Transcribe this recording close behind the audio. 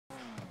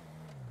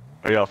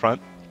Are you out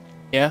front?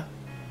 Yeah.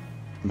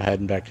 I'm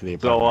heading back to the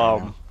apartment right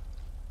now.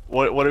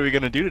 What are we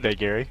gonna do today,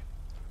 Gary?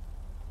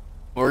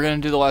 We're gonna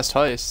do the last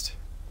heist.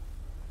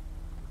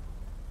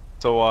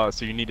 So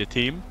you need a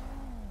team?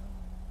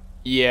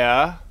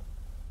 Yeah.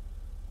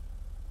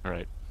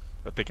 Alright.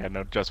 I think I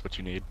know just what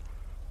you need.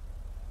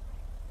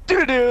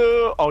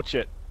 Doo-doo-doo! Oh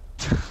shit.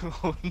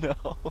 Oh no.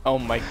 Oh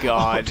my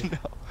god.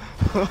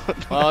 Oh, no.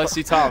 Well, I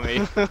see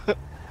Tommy.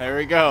 There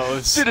he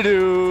goes.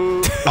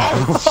 Doo-doo-doo!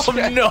 Oh,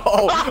 Oh no!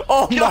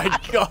 Oh my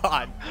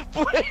god!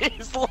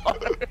 Please,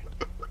 Lord!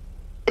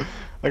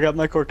 I got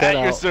my Corvette At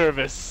your out.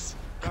 service.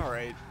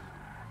 Alright.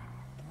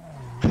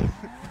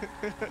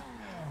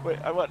 Wait,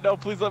 no,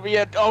 please let me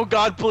in. Oh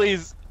god,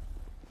 please.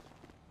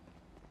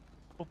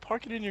 Well,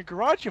 park it in your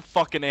garage, you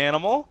fucking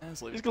animal.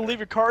 You're just gonna leave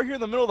your car here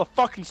in the middle of the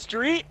fucking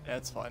street?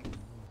 That's fine.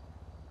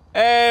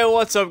 Hey,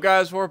 what's up,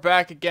 guys? We're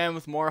back again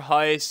with more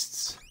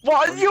heists.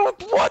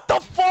 What the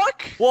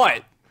fuck?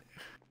 What?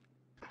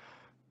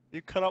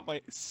 You cut out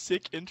my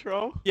sick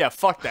intro? Yeah,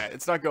 fuck that.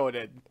 It's not going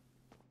in.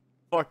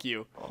 Fuck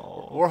you.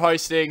 Oh, We're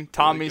heisting.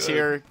 Tommy's good.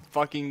 here,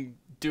 fucking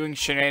doing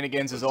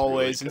shenanigans as That's really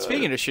always. And good.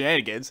 speaking of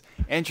shenanigans,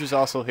 Andrew's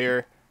also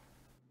here.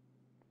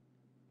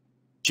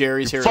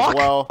 Jerry's here Fuck! as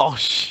well. Oh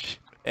shit.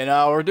 And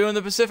we're doing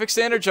the Pacific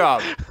Standard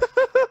job.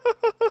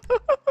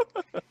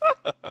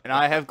 And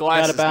I have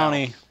glasses Got a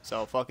bounty. now,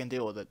 so fucking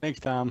deal with it. Thanks,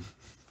 Tom.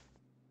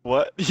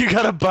 What? You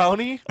got a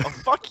bounty? Oh,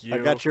 fuck you. I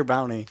got your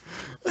bounty.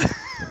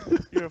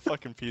 You're a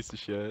fucking piece of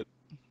shit.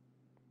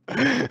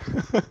 Why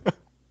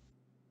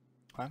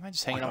am I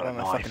just hanging I out got on a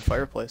my fucking knife.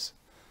 fireplace?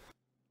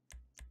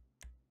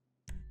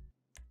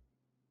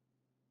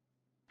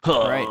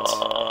 Right.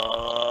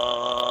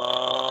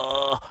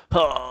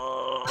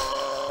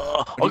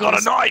 I got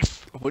a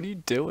knife! What are you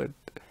doing?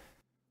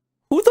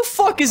 Who the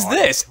fuck is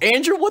this?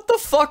 Andrew, what the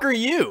fuck are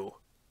you?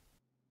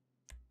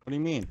 What do you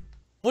mean?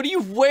 What are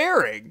you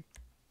wearing?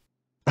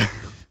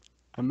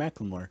 I'm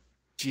Macklemore.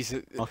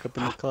 Jesus. Walk up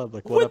in the club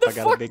like, What what, the up? I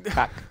got fuck? a big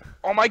pack.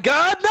 Oh my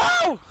god,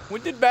 no!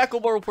 When did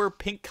Macklemore wear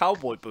pink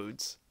cowboy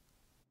boots?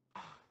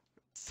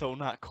 So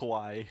not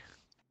Kawhi.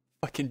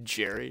 Fucking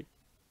Jerry.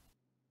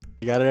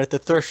 You got it at the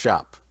thrift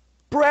shop.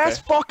 Brass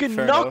Okay, fucking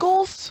fair enough.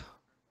 knuckles?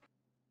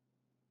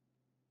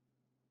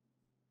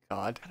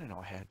 God. I didn't know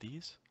I had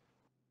these.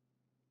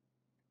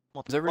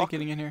 Is everybody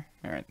getting in here?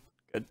 Alright,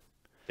 good.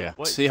 Yeah.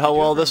 What? See You how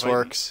well didn't this invite me.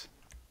 works.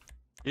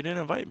 You didn't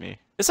invite me.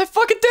 Yes, I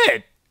fucking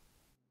did!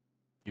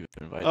 You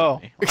invited Oh,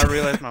 me. I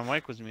realized my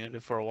mic was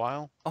muted for a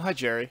while. Oh, hi,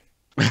 Jerry.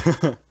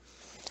 I'll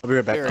be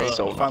right back. Jerry,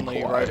 so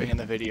finally quiet. arriving in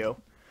the video.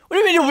 What do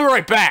you mean you'll be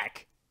right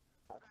back?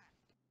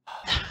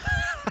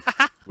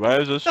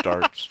 Right as it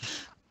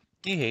starts.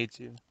 He hates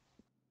you.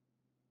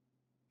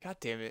 God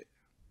damn it.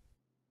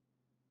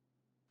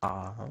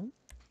 Uh-huh.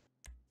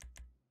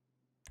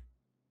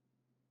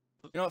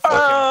 You know what? Fuck him.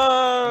 I'm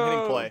Oh!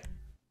 hitting play.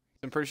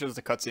 I'm pretty sure there's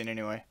a cutscene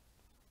anyway.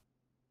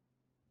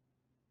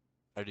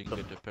 I didn't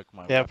get to pick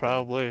my Yeah, weapon.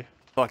 probably.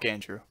 Fuck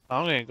Andrew.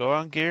 I'm gonna go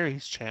on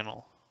Gary's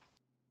channel.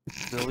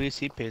 At least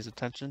he pays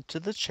attention to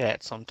the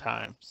chat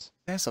sometimes.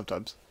 Yeah,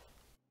 sometimes.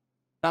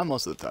 Not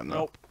most of the time, though.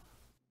 Nope.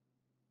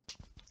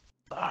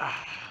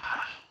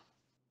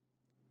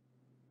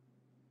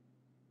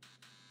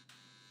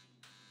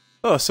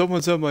 Oh,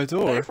 someone's at my Hey,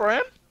 door.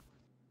 friend.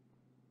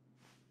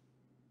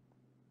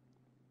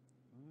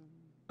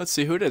 Let's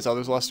see who it is. Oh,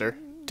 there's Lester.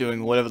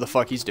 Doing whatever the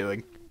fuck he's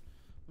doing.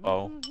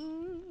 Oh.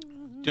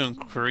 Doing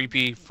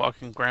creepy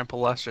fucking Grandpa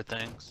Lester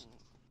things.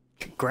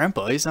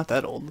 Grandpa, he's not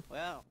that old.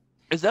 Well,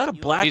 Is that a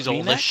black He's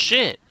old V-neck? as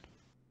shit.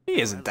 He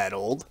isn't that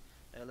old.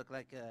 I look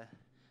like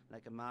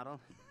a model.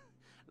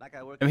 Like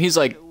I work. I mean, he's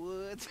in like- the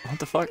woods. What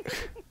the fuck?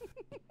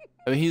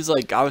 I mean, he's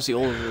like obviously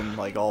older than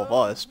like all of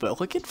us, but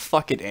look at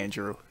fucking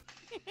Andrew.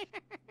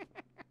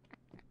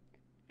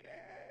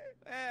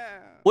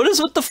 What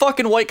is with the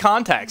fucking white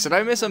contacts? Did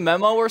I miss a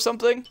memo or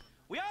something?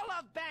 We all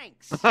love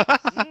banks,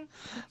 mhm?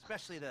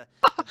 Especially the.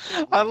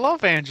 big I ones.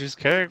 love Andrew's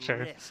character.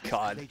 Risks.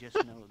 God. They just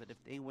know that if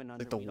they went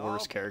under, Like the we'd all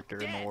worst be character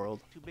in the dead.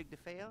 world. Too big to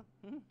fail.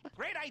 Mhm.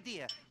 Great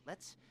idea.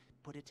 Let's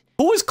put it.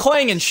 Who is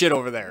clanging shit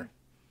over there?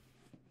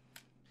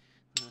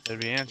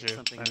 That'd be Andrew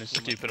Something and his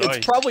from- stupid It's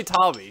ice. probably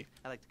Tommy.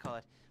 I like to call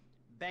it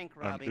bank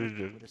I'm robbing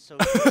good. with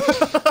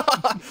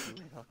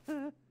association.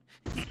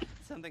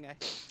 Something I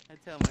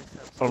tell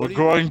myself. I'm What a do you-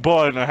 growing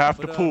boy and I have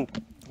to what,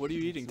 poop. What are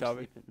you eating,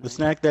 Tommy? The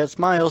snack that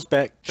smiles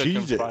back.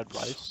 Chicken Jesus. fried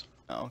rice.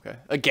 Oh, okay.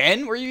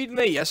 Again? Were you eating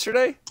that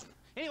yesterday?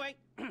 Anyway,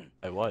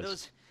 I was.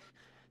 those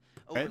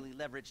Right. overly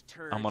leveraged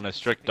turds. I'm on a at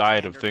strict Pacific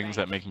diet of Standard things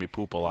that Bank. make me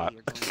poop a lot. They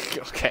are going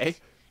to Okay.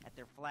 At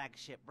their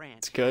flagship branch.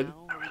 It's good.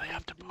 Now, I really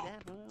have to do poop.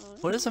 that, well,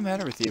 What does the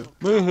matter with you?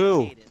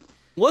 Woohoo.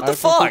 What the I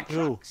fuck? poop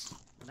too.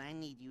 But I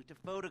need you to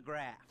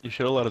photograph. You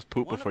should have let us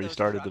poop One of before you those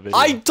started the trucks. video.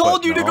 I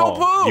told but you to go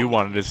no, poop! You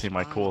wanted to see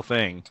my cool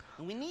thing.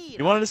 And we need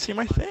You wanted to see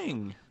my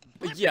thing.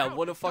 Yeah,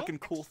 what a fucking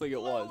cool thing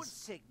it was.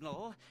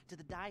 Signal to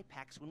the die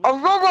packs when Oh,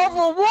 whoa, whoa,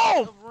 whoa,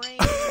 whoa! the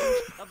range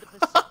of the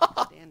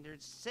Pacific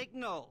Standard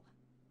signal.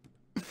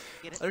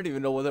 Get it? I don't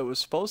even know what that was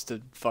supposed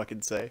to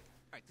fucking say.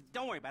 right,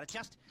 don't worry about it.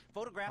 Just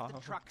photograph the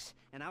trucks,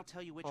 and I'll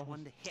tell you which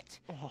one to hit.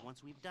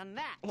 Once we've done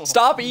that,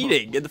 Stop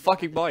eating in the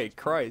fucking mic,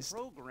 Christ.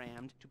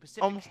 programmed to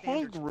Pacific I'm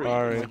Standards hungry.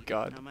 Oh Rating. my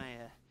god. Now, my,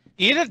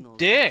 Eat a signals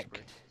dick.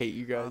 expert, Hate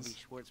you Avi guys.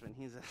 Schwartzman,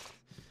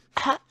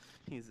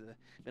 he's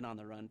been on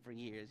the run for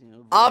years. You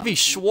know, Avi avoiding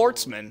people,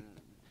 Schwartzman.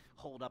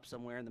 Holed up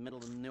somewhere in the middle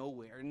of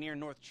nowhere, near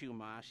North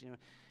Chumash.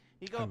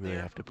 You go I up really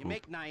there, have to you poop.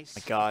 make nice,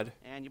 My god.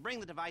 and you bring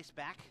the device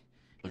back.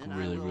 Like, and then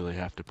really, I will really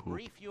have to poop.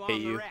 brief you Hate on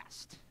the you.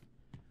 rest.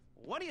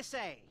 What do you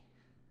say?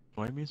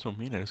 Why are you being so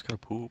mean? I just gotta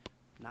poop.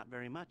 Not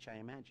very much, I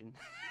imagine.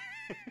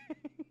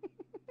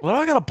 Well,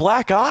 I got a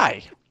black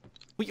eye.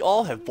 We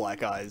all have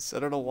black eyes. I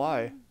don't know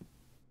why.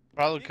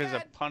 Probably because I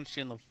punched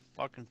you in the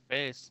fucking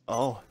face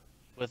Oh.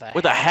 with a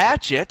With a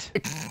hatchet.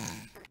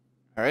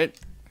 Alright.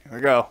 Here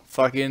we go.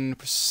 Fucking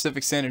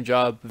Pacific Standard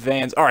job.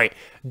 Vans. Alright.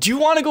 Do you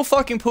want to go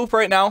fucking poop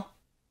right now?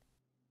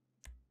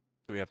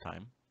 Do we have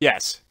time?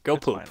 Yes. Go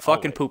That's poop. fine. I'll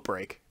Fucking wait. poop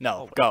break. No.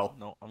 Oh, wait. Go.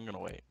 No, I'm gonna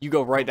wait. You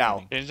go right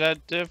now. Change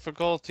that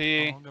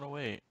difficulty. I'm gonna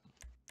wait.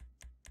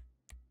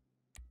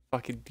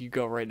 Fucking you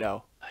go right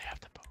now. I have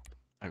to poop.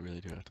 I really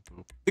do have to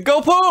poop.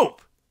 Go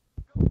poop!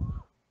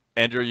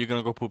 Andrew, are you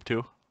gonna go poop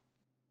too?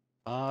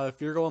 If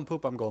you're going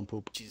poop, I'm going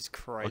poop. Jesus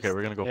Christ. Okay,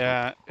 we're gonna go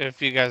Yeah,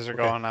 if you guys are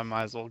Okay. going, I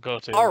might as well go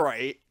too.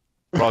 Alright.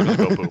 poop. We're all gonna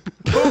go poop.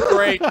 Poop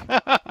break.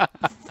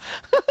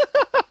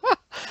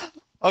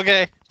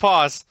 Okay,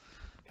 pause.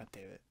 God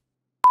damn it.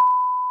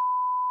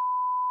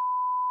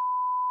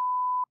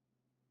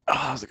 Oh,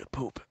 that was a good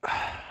poop.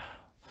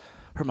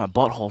 Hurt my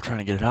butthole trying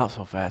to get it out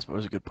so fast, but it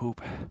was a good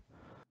poop.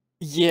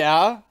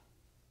 Yeah.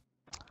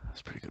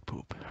 That's pretty good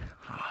poop.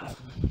 That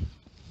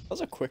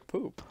was a quick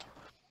poop.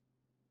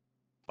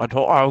 I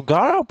got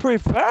out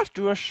pretty fast.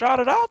 You just shot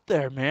it out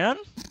there, man.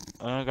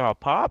 And I got a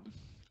pop.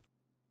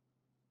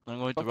 I'm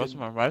going to eat the rest of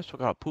my rice, so I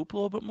got to poop a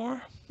little bit more.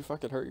 You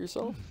fucking hurt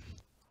yourself?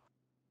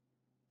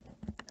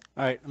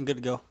 Alright, I'm good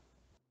to go.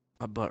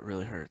 My butt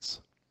really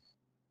hurts.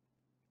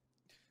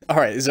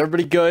 Alright, is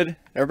everybody good?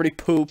 Everybody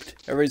pooped.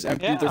 Everybody's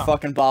emptied their Yeah.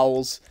 fucking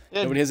bowels.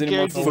 Yeah, Nobody has any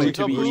more Gary, did food you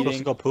to go be poop? Supposed to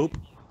eating. go poop?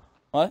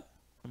 What?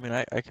 I mean,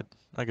 I could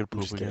I'm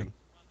poop just again. kidding.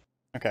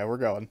 Okay, we're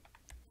going.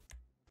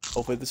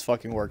 Hopefully this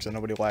fucking works and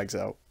nobody lags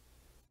out.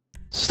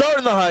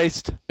 Starting the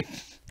heist.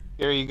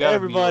 Here you Hey, go,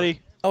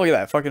 everybody. Oh, look at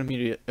that. Fucking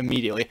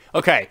immediately.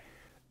 Okay.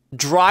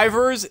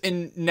 Drivers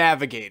and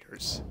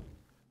navigators.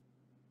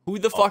 Who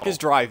the fuck is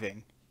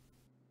driving?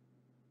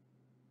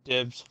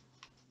 Dibs.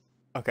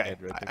 Okay.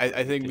 Andrew,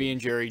 I think me and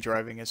Jerry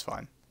driving is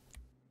fine.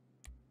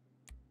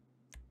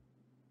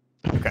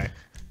 Okay.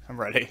 I'm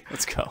ready.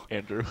 Let's go.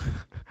 Andrew.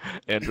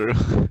 Andrew.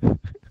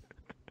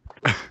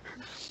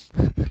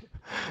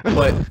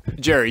 But,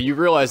 Jerry, you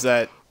realize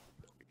that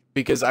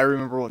because I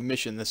remember what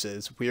mission this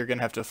is, we are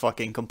gonna have to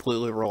fucking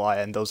completely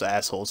rely on those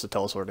assholes to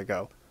tell us where to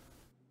go.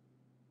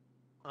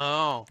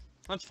 Oh,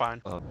 that's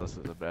fine. Oh, this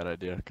is a bad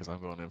idea because I'm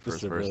going in This first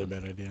is a really person.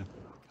 bad idea.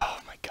 Oh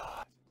my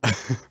god.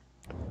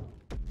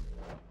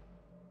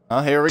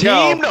 Oh, here we Team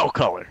go. No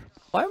Color.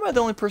 Why am I the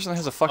only person that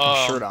has a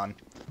fucking shirt on?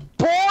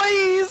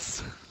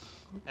 Boys!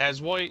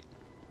 As White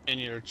in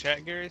your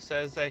chat, Gary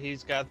says that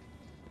he's got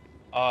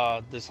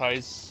this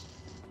heist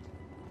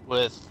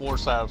with 4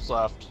 setups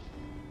left,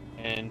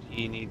 and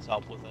he needs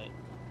help with it.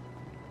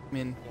 I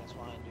mean, That's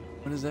why I do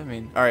what it. does that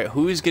mean? Alright,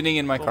 who's getting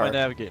in my Go car?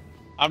 navigate.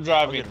 I'm I'll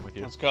driving. get with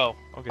you. Let's go.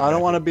 Okay, I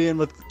don't want to be in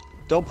with...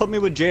 Don't put me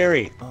with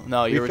Jerry. Oh,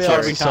 no, We you're with fail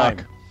every Jerry.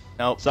 time.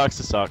 Nope. Sucks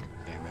to suck.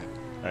 Damn it.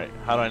 Alright,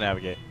 how do I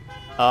navigate?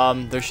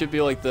 There should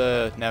be like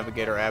the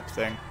navigator app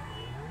thing.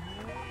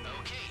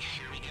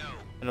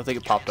 I don't think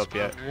it popped up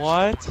yet.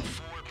 What?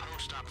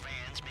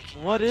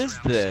 What is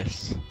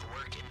this?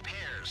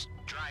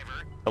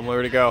 Tell me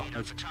where to go.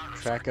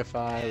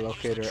 Trackify,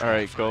 locator.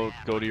 Alright, go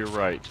to your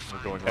right.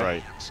 We're going Okay.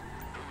 right.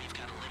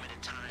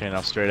 Okay,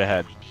 now straight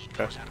ahead.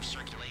 Okay.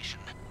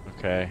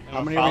 Okay.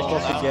 How many are we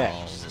supposed to A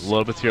get?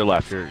 little bit to your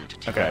left. You're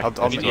Okay, It's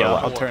I'll to your yeah,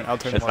 left. I'll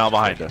turn. It's now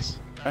behind us.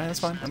 Alright, that's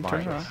fine. I'm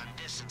behind turning us. around.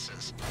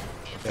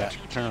 Yeah,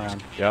 turn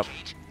around. Yep.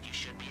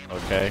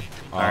 Okay.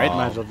 Alright.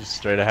 Might as well just...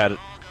 Straight ahead.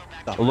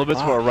 A little bit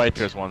to our right,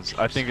 there's one.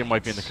 I think it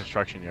might be in the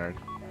construction yard.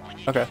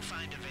 Okay.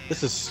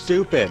 This is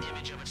stupid.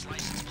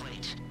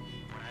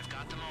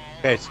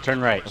 Okay, so turn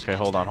right. Okay,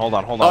 hold on. Oh,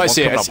 I One's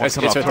see it. coming I up, see one's it.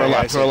 coming up. It's To our right there.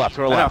 left, to our left,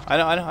 to our left.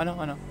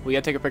 I know. We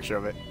gotta take a picture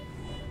of it.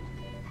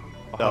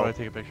 How do I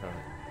take a picture of it?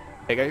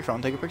 Take out your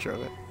phone. Take a picture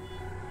of it.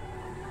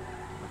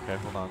 Okay,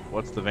 hold on.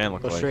 What's the van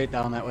look Go like? straight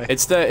down that way.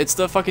 It's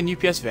the fucking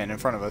UPS van in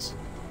front of us.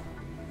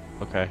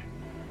 Okay.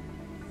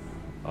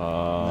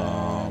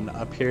 And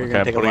up here, you're Okay, gonna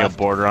I'm take a putting a left.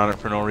 border on it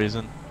for no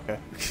reason. Okay.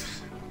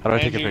 How do I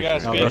take a Andrew, you picture?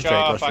 guys No, go bitch straight, go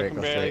off. I straight, can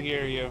go barely straight.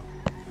 hear you.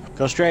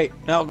 Go straight.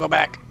 No, go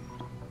back.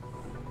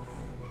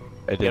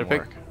 It You didn't gotta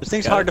work. This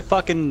thing's Got hard it. to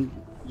fucking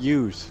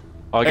use.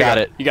 Oh, I There you got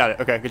go. it. You got it.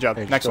 Okay, good job.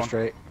 Okay, just Next go one.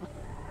 straight.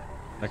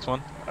 Next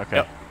one? Okay.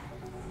 Yep.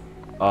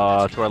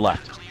 To our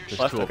left. There's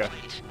Left. two of Okay.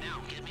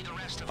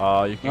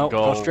 them. You can No,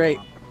 go straight.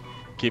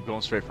 Keep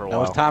going straight for a That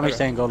while. was Tommy Okay.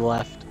 saying go to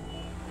left.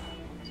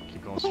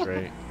 Keep going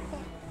straight.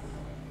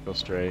 Go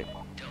straight.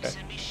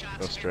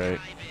 Go straight.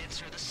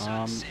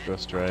 Go I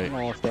straight. don't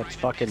know if that's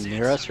fucking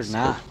near us or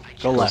not.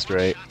 Go Go left.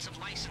 straight.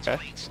 Okay.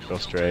 Go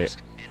straight.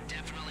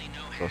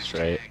 Go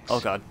straight. Oh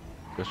god.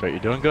 Go straight. You're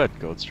doing good.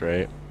 Going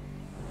straight.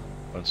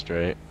 Going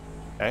straight.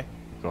 Okay.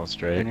 Going And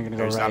straight. you're gonna go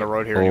There's right. not a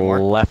road here anymore.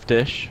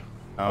 Leftish.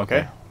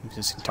 Okay.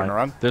 Just turn Fine.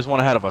 around. There's one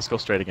ahead of us. Go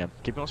straight again.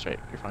 Keep going straight.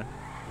 You're fine.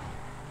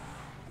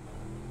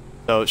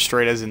 So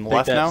straight as in Take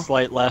left that now?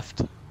 slight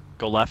left.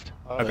 Go left.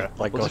 Okay.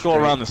 Like Let's go go straight.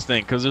 around this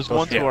thing because there's Go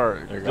one straight. to our.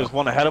 There you go. There's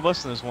one ahead of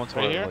us and there's one to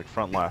Right our here? like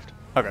front left.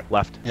 Okay.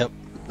 Left. Yep.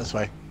 This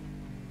way.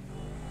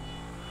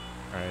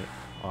 All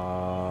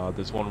right.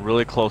 There's one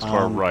really close to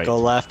our right. Go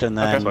left and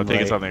then. So I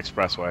think it's right. on the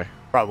expressway.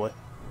 Probably.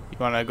 You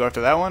want to go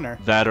after that one or?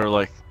 That or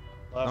like.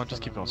 Left No, just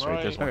and keep then going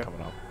straight. There's one Okay.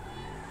 coming up.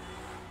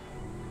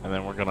 And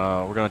then we're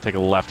gonna take a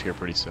left here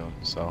pretty soon.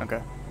 So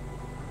Okay.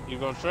 You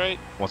go straight.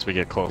 once we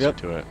get closer Yep.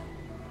 to it.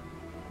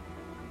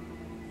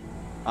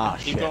 Ah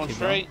Keep shit. going Keep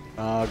straight.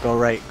 Go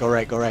right. Go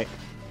right. Go right.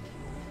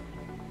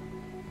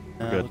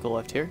 good. We'll go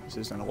left here. This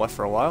is gonna left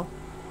for a while.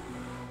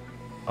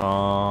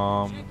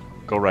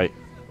 Go right.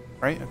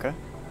 Right. Okay.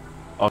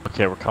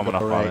 Okay, we're coming Go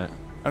up right. on it.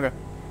 Okay.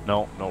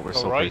 No, we're Go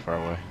still pretty right. far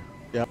away.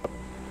 I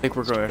think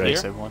we're going to Straight.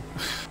 the same one.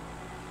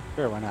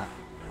 Sure. Why not?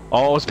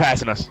 Oh, it's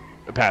passing us.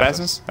 It passed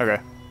us. Basins?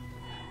 Okay.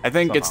 I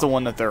think it's the Somehow.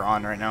 one that they're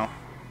on right now.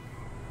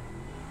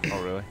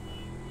 Oh, really?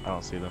 I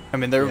don't see them. I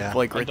mean, they're Yeah.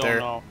 like I right don't there.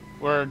 know.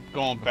 We're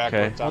going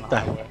backwards on What the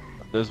the- highway.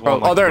 There's Oh, one.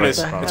 like, there it right is.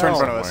 in What the It's right in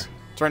hell? front of us.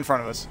 It's right in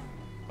front of us.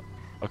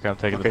 Okay, I'm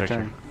taking the Okay, picture.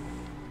 turn.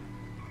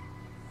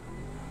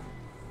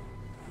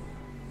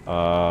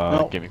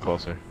 No. Get me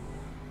closer.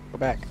 Go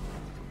back.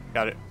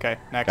 Got it. Okay.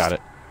 Next. Got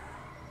it.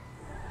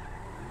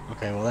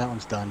 Okay. Well, that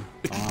one's done.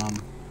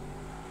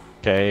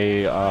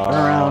 Okay. Turn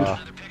around. Uh,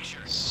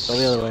 Go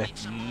the other way.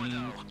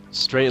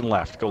 Straight and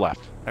left. Go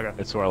left. Okay.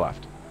 It's to our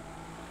left.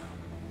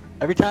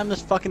 Every time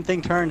this fucking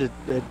thing turns,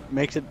 it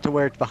makes it to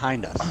where it's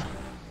behind us.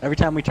 Every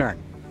time we turn.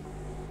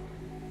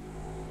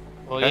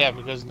 Well, Okay. yeah,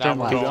 because now Turn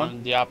we're left. Keep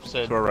going the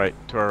opposite To our right.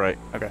 To our right.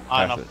 Okay.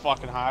 on Pass a it.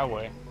 fucking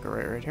highway. Go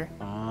right here.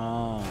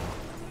 Oh.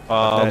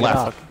 Okay. Left.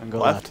 Stop and go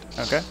left.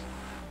 Okay.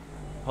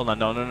 Hold on.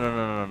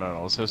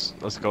 No.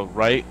 Let's go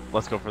right.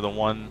 Let's go for the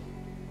one.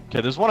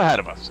 Okay, there's one ahead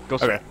of us. Go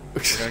straight. Okay.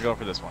 We're gonna go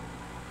for this one.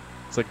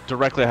 It's like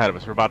directly ahead of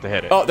us. We're about to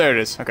hit it. Oh, there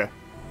it is. Okay.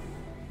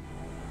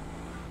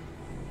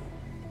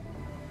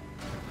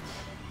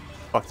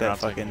 Fuck Turn that around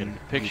so I can fucking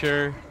get a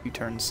picture.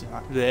 U-turn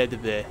sign.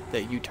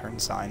 That U-turn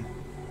sign.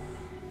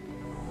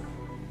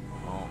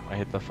 Oh, I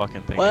hit the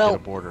fucking thing Well- to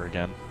get a border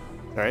again.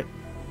 All right.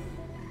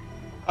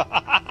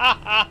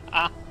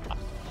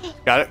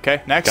 Got it.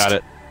 Okay. Next. Got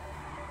it.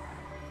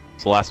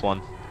 It's the last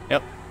one.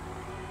 Yep.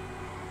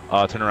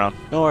 Turn around.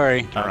 Don't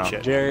worry. Turn around.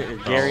 shit. Gary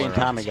way and around.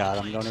 Tommy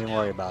got him. Don't even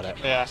worry about it.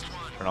 Yeah.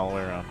 Turn all the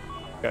way around.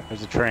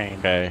 There's a train.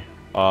 Okay.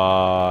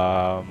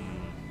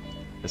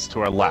 It's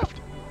to our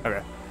left.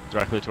 Okay.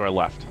 Directly to our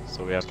left.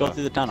 So we have Let's go to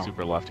through the tunnel.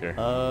 super left here.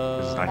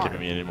 This is not come giving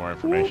on. me any more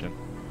information.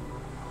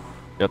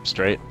 Yep,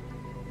 straight.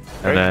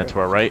 Right, And then right. to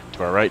our right,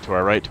 to our right, to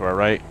our right, to our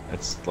right.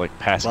 It's like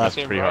passing us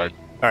Left. pretty Right. hard.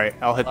 All right.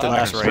 I'll hit the Left.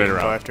 next Straight right and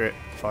go around. after it.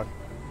 Fuck.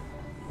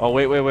 Oh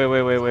wait.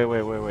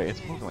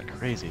 It's moving like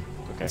crazy.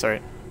 Okay. It's all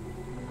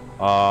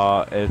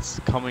right. It's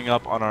coming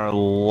up on our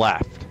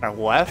left. Our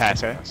left.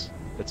 Passing Okay. us.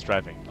 It's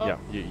driving. Oh. Yeah,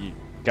 you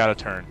gotta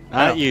turn.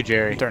 Not you,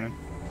 Jerry. I'm turning.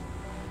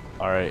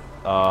 All right.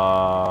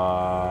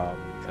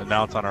 And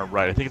now it's on our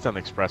right. I think it's on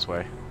the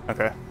expressway.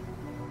 Okay.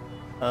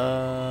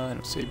 I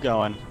don't see. Keep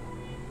going.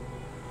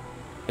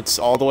 It's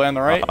all the way on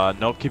the right.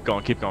 Nope. Keep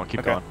going. Keep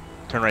Okay. going.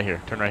 Turn right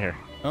here. Turn right here.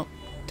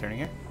 Turning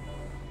here.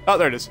 Oh,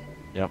 there it is.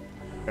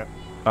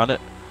 Found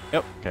it.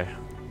 Yep. Okay.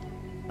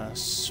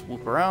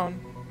 Swoop around.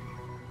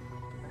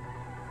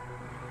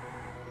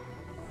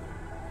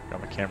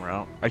 Got my camera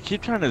out. I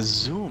keep trying to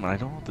zoom, and I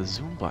don't know what the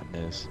zoom button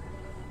is.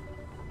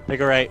 Take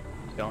a right.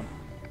 Going.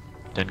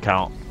 Didn't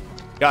count.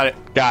 Got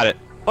it. Got it.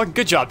 Fucking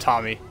good job,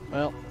 Tommy.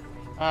 Well,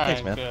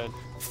 Alright, man. good.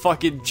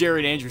 Fucking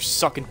Jared Andrews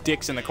sucking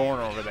dicks in the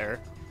corner over there.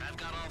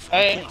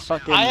 Hey,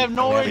 fucking- I have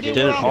no we have to idea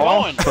get where it I'm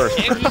all going. first.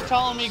 Andrew's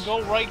telling me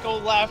go right, go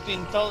left,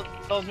 and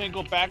tells me to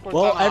go backwards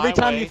well, on the every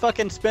time highway. you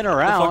fucking spin fuck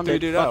around, do we it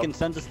do now? fucking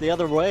sends us the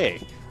other way.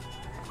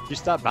 You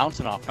stop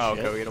bouncing off the Oh,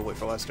 shit. okay, we gotta wait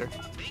for Lester.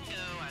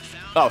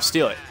 Oh,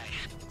 steal it.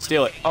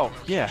 Steal it. Oh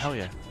yeah, hell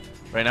yeah.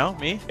 Right now,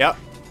 me? Yep.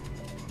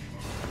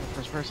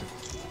 First person.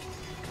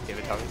 Give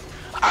it, Tommy.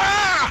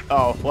 Ah!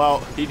 Oh, well,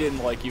 he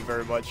didn't like you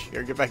very much.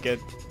 Here, get back in.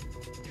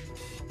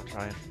 I'm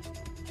trying.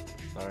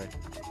 Sorry.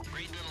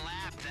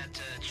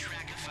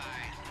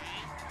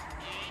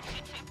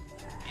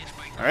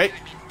 Alright.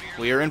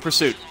 We are in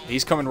pursuit.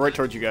 He's coming right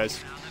towards you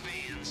guys.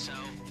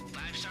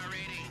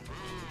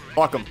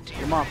 Fuck him.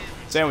 Come on.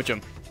 Sandwich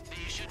him.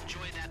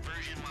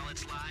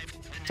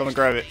 Someone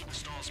grab it.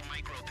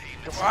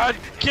 Come on,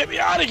 get me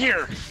out of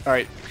here!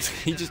 Alright.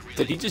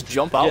 Did he just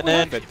jump out? Getting What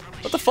in. happened?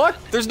 What the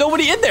fuck? There's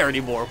nobody in there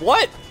anymore.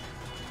 What?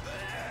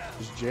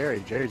 It's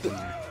Jerry. Jerry's in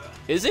there.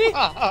 Is he?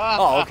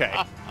 Oh, okay.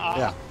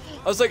 Yeah.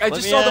 I was like, I Let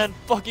just me saw in. the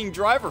fucking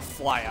driver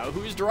fly out.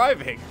 Who's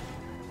driving?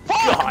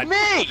 Fuck God.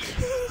 me!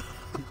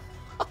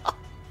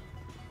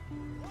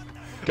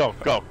 Go.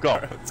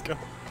 Alright, let's go.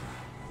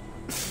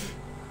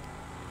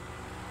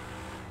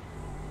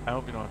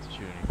 hope you don't have to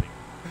shoot anything.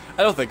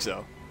 I don't think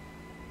so.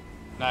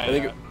 Not I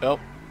think yet. I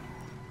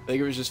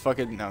think it was just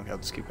fucking. No, I'll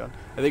just keep going.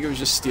 I think it was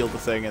just steal the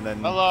thing and then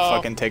Hello?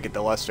 fucking take it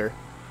to Lester.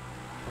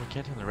 Oh, I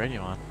can't turn the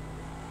radio on.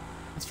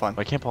 That's fine.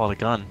 I can't pull out a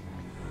gun.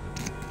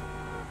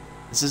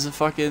 This is a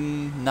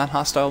fucking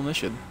non-hostile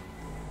mission.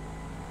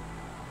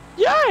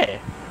 Yeah!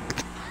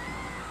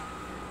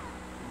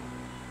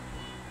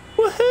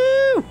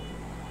 Woohoo!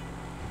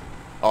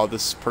 Oh,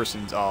 this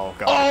person's. Oh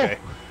god. Oh! Okay.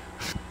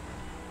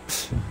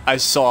 I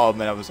saw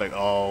him and I was like,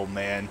 oh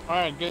man.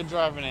 Alright, good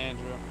driving,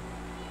 Andrew.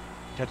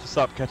 Catch us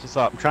up, catch us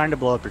up. I'm trying to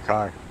blow up your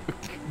car.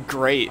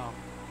 Great. Oh.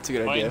 That's a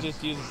good Why idea. don't you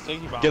just use a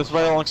sticky bomb? Get us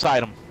right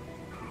alongside him.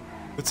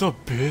 What's up,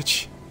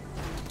 bitch?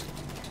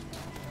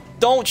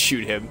 Don't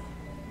shoot him.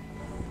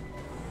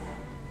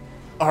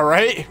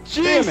 Alright?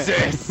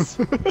 Jesus!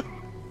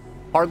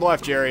 Hard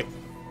left, Jerry.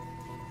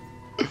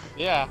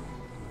 Yeah.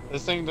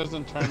 This thing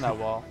doesn't turn that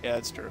well. Yeah,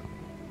 that's true.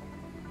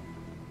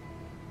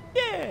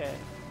 Yeah!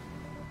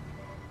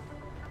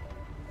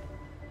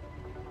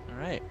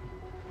 Alright.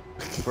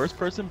 First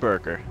person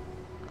burger.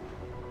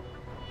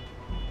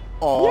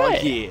 Oh,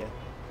 Yeah. yeah.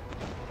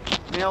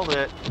 Nailed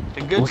it.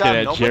 And good Look job,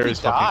 at nobody Jared's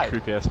fucking died.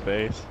 creepy ass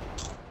face.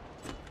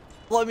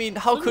 Well, I mean,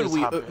 how Look at could this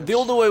we? hot The bitch.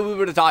 only way we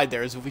would have died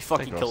there is if we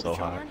fucking girl's killed so each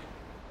other. hot.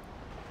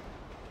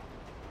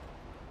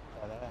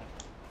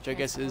 Which I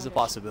guess is a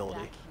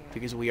possibility.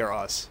 Because we are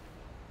us.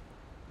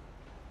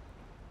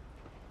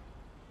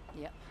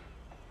 Yep.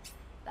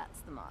 That's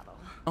the model.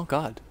 Oh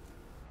god.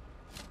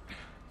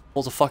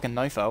 Pulls a fucking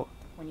knife out.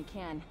 When you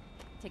can,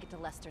 take it to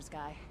Lester's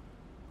guy.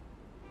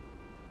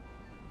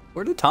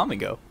 Where did Tommy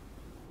go?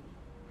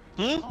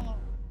 He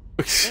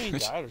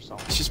It's died or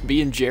something. just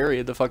me and Jerry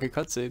in the fucking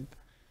cutscene.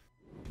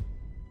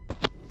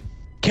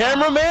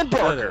 Cameraman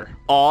burger!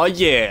 Aw,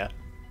 yeah.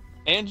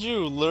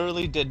 Andrew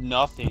literally did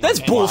nothing. That's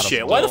and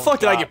bullshit. Why the still fuck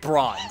did I got get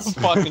bronze?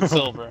 fucking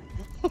silver.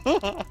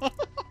 I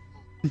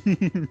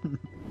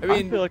I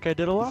mean, feel like I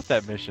did a lot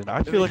that mission.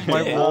 I feel like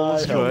my role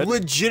was you good.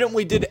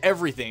 legitimately did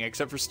everything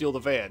except for steal the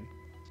van.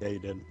 Yeah, you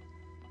did.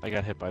 I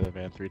got hit by the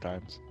van 3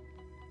 times.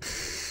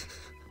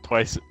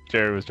 Twice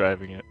Jerry was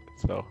driving it,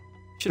 so.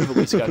 Should have at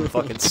least gotten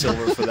fucking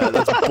silver for that.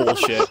 That's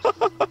bullshit.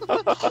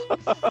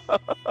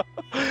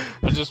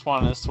 I just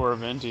wanted to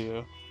swerve into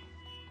you.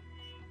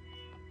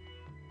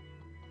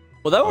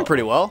 Well, that went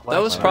pretty well.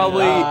 That was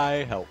probably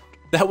I helped.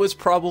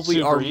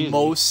 Super our easy.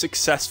 most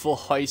successful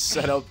heist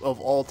setup of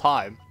all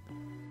time.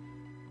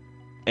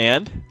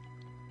 And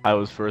I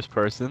was first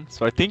person,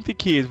 so I think the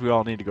key is we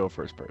all need to go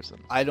first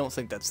person. I don't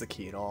think that's the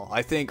key at all.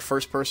 I think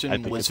first person I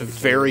think was it's the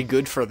key. very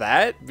good for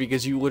that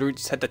because you literally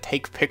just had to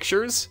take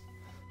pictures.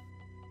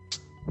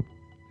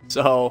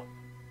 So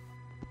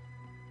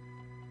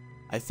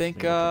I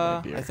think Let me open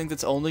my beer. I think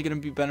that's only going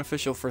to be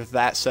beneficial for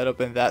that setup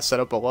and that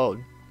setup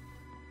alone.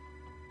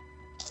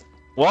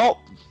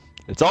 Well,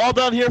 it's all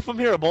done here from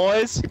here,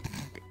 boys.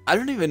 I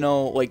don't even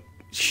know, like,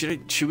 should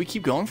we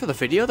keep going for the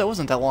video? That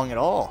wasn't that long at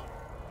all.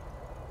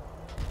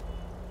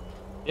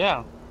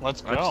 Yeah,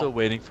 let's I'm go. still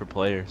waiting for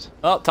players.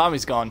 Oh,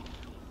 Tommy's gone.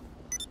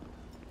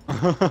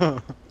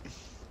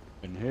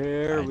 And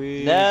here I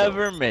we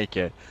never make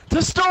it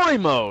to story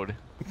mode.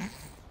 go.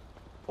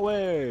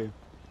 Away.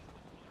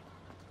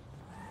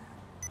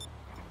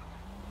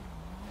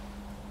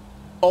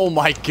 Oh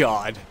my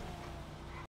god.